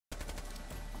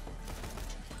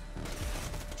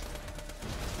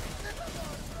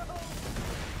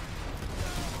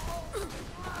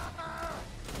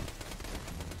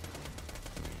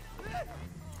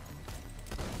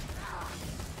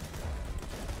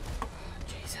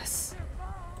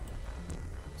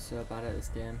so bad at this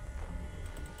game.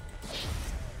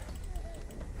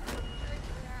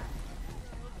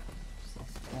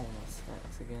 Oh, no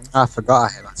stacks again. I forgot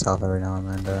I hit myself every now and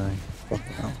then, don't I?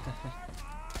 Fucking hell.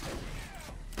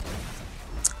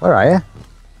 Where are you?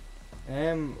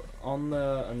 On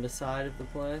the underside of the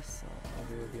place. I'll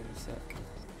be with you in a sec. I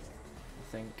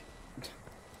think.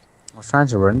 I was trying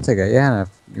to run to get you, and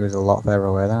you was a lot further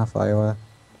away than I thought you were.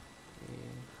 Yeah.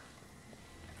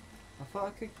 I thought I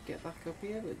could get back up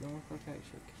here, but it don't look like I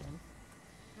actually can.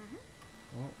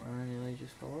 Oh, I nearly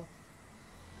just fell off.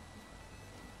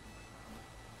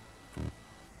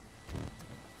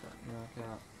 No, I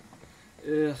can't.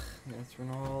 Ugh, let's run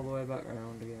all the way back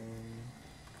around again.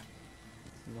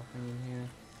 There's nothing in here.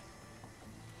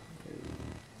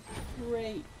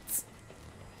 Great!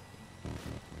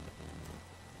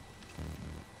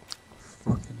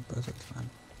 Fucking buzzards, man.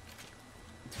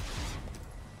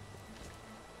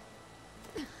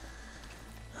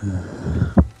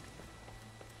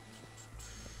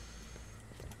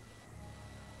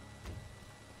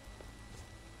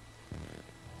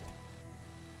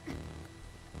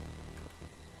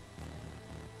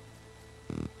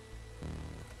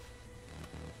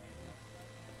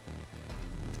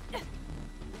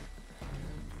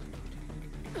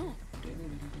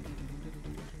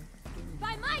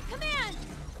 By my command!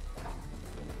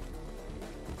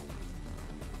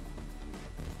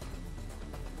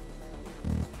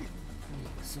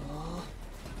 So...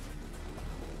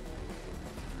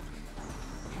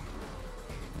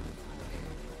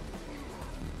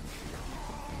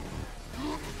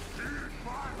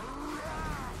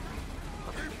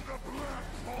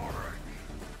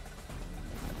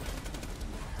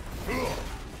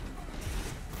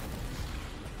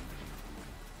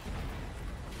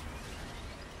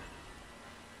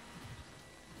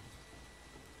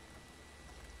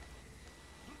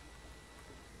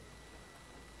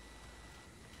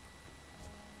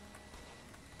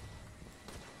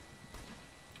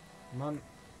 Man.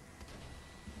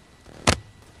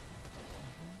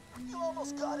 You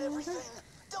almost got everything.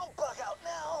 Don't bug out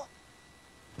now.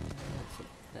 What's up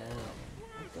there?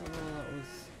 I don't know, that was...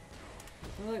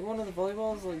 Like one of the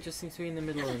volleyballs like just seems to be in the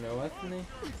middle of nowhere for me.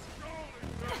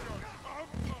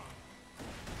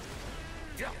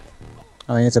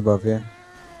 I think it's above you.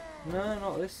 No,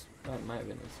 not this. Oh, it might have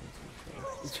been this one.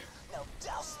 Now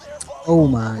douse their Oh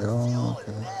volleyball my with god. fuel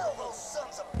Okay. and nail those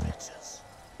sons of bitches.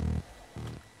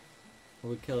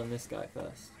 We're killing this guy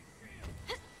first.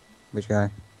 Which guy? I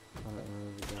don't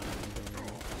know the guy.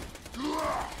 I don't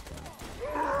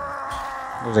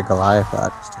know. There's a Goliath that I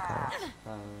just took out.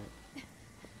 Alright.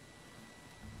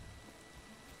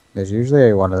 There's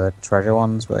usually one of the treasure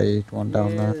ones, but you one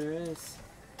down Yeah, there. there is.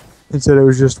 Instead it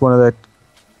was just one of the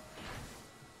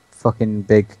fucking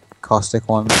big caustic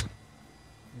ones.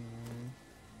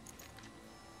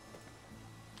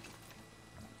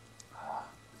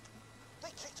 They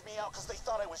kicked me out because they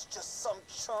thought I was just some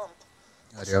chump.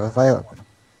 Oh, do you have a fire weapon?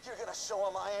 You're gonna show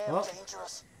them I am What?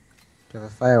 dangerous. Do you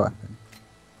have a fire weapon?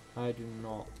 I do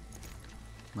not.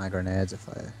 My grenades are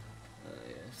fire.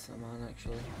 Yes, I'm on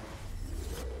actually.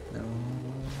 No.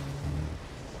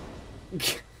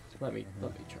 let me try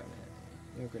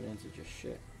that. Your grenades are just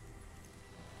shit.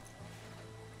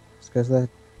 It's because they're...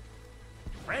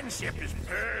 Friendship is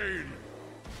pain.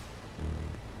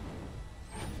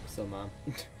 So man.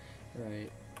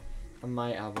 Right. I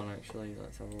might have one actually,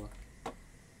 let's have a look.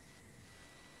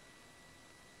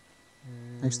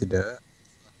 Next to dirt.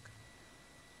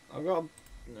 I've got a...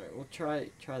 No, we'll try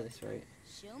this, right?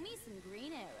 Show me some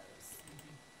green arrows.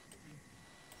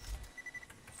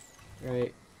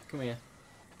 Right, come here.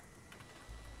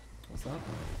 What's that?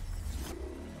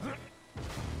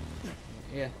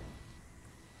 Yeah.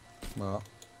 What?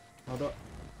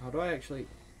 How do I actually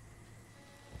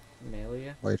melee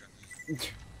you? Wait.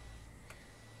 Just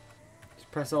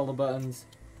press all the buttons.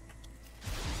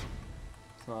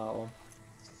 It's not that one.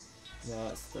 No,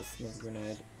 that's another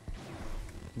grenade.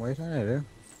 What are you trying to do?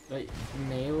 Like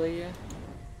melee you?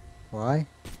 Why?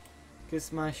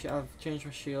 Because I've changed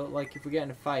my shield. Like if we get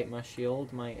in a fight, my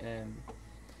shield might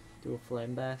do a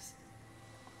flame burst.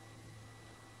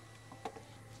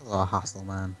 It's a lot of hassle,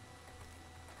 man.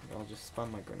 I'll just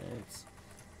spam my grenades.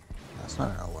 That's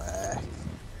not gonna work.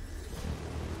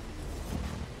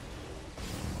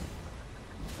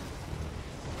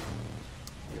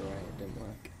 You're right, it didn't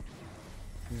work.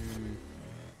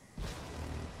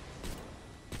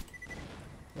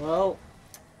 Well,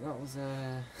 that was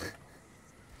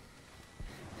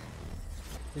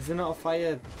Is there not a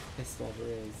fire pistol? There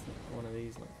is. One of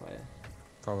these not fire.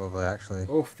 Probably, actually.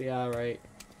 Oof, they are right.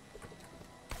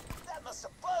 That must to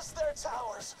buzz their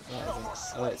towers. No more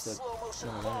sweaty it's a- slow motion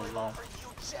no, volleyball no, no. for you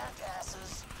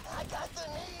jackasses. I got the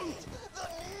need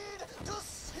to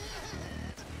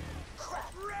seed.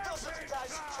 Crap, those are the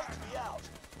guys who kicked me out.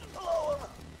 Blow them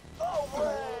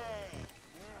away.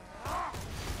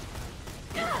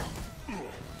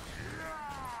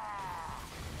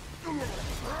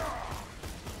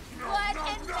 Blood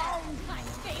and death, my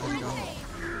favorite thing.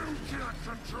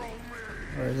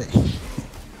 Where is he?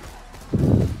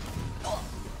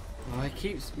 Oh, he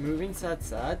keeps moving side to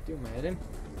side. Do you hit him?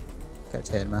 Kept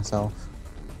hitting myself.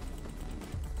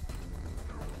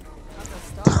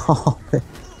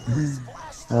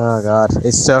 Oh god,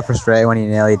 it's so frustrating when you're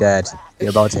nearly dead. You're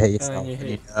about to hit yourself. you And hit.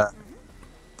 you know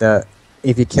that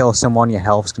if you kill someone, your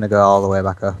health's gonna go all the way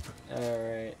back up.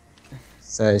 Alright.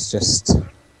 So it's just. No,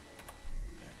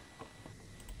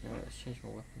 let's change my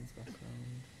weapons back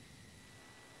around.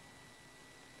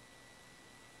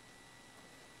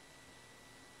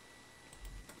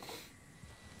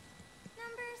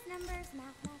 Numbers, math,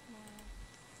 math, math.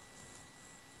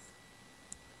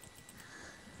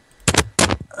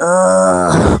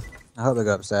 I hope they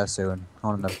go upstairs soon. I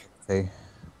want to see.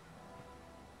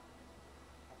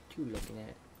 Two looking at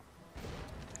it.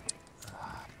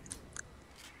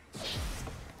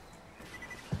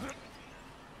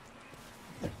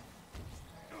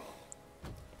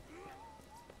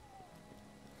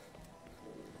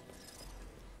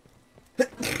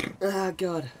 Ah,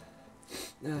 God.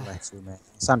 Bless you, mate.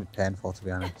 It sounded painful, to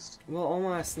be honest. Well, all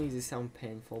my sneezes sound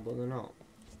painful, but they're not.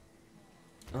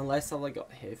 Unless I've like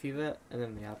got hay fever, and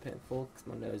then they are painful, because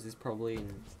my nose is probably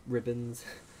in ribbons.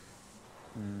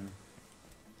 Mm.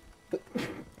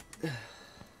 Ugh.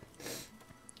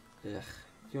 Do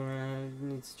you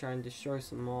need to try and destroy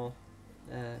some more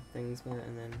things, mate,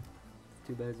 and then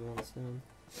 2 birds with 1 stone.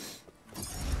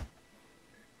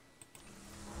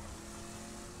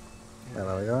 Yeah,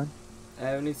 where are we going?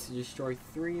 We need to destroy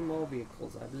 3 more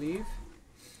vehicles, I believe.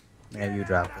 Maybe you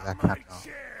drive, because I cannot.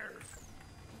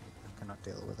 I cannot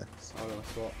deal with it. Oh no,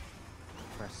 what?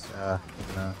 Press,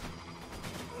 no.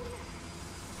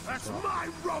 That's my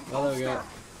rumble. Oh, there we go.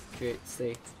 Great,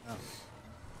 stay.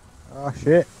 Oh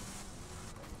shit.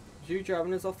 Was you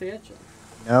driving us off the edge?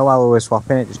 No, while we were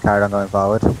swapping, it just carried on going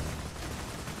forward.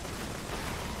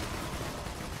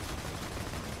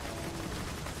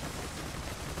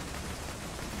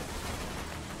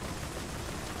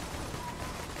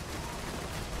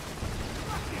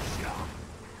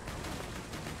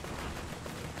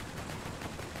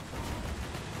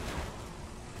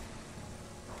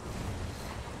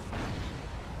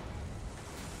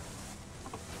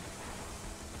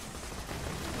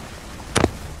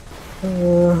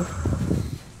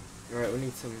 Right, we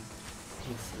need some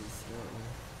pieces. Don't we?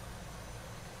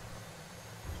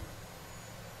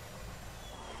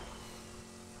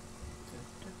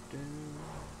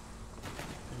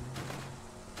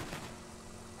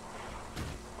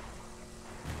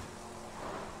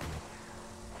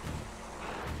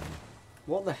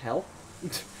 What the hell?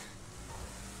 Keep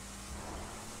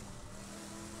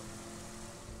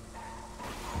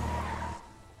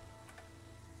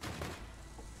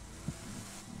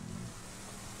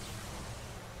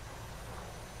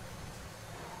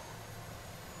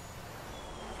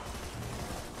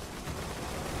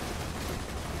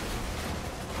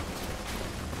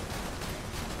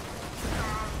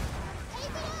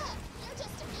it up! You're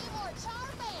just a few more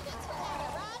charm bandits without a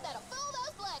ride that'll fool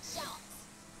those blood shots.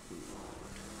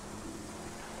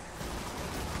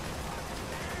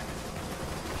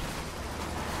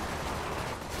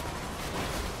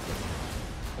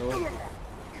 Oh,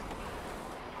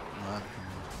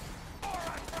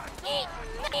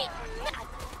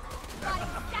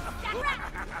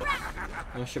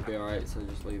 I should be alright, so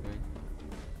just leave me.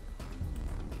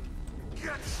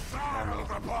 Get started of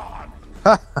the pod.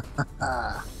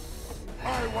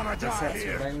 I wanna die That's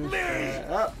here. revenge. Me.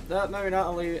 No, maybe not.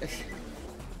 I'll leave it.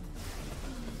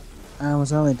 I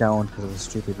was only down because of the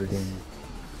stupid redeem.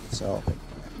 So.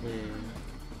 Yeah.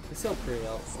 It's still pretty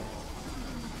helpful.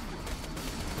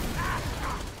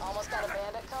 Almost got a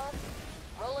bandit car?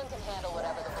 Roland can handle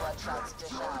whatever the bloodshots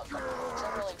dish out, but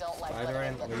generally don't like Spider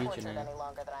letting and him get tortured Legionnaire. any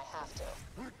longer than I have to.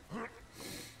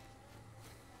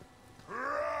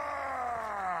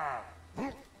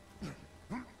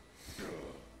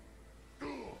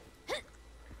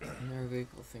 No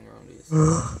vehicle thing around here.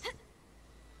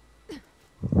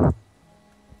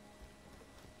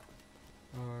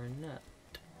 Or not.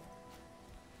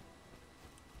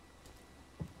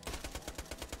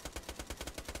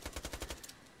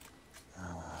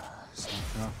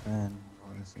 Start off and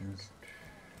all this is.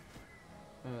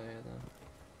 Oh yeah, though.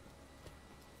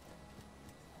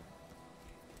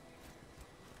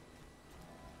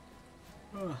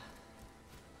 Ugh.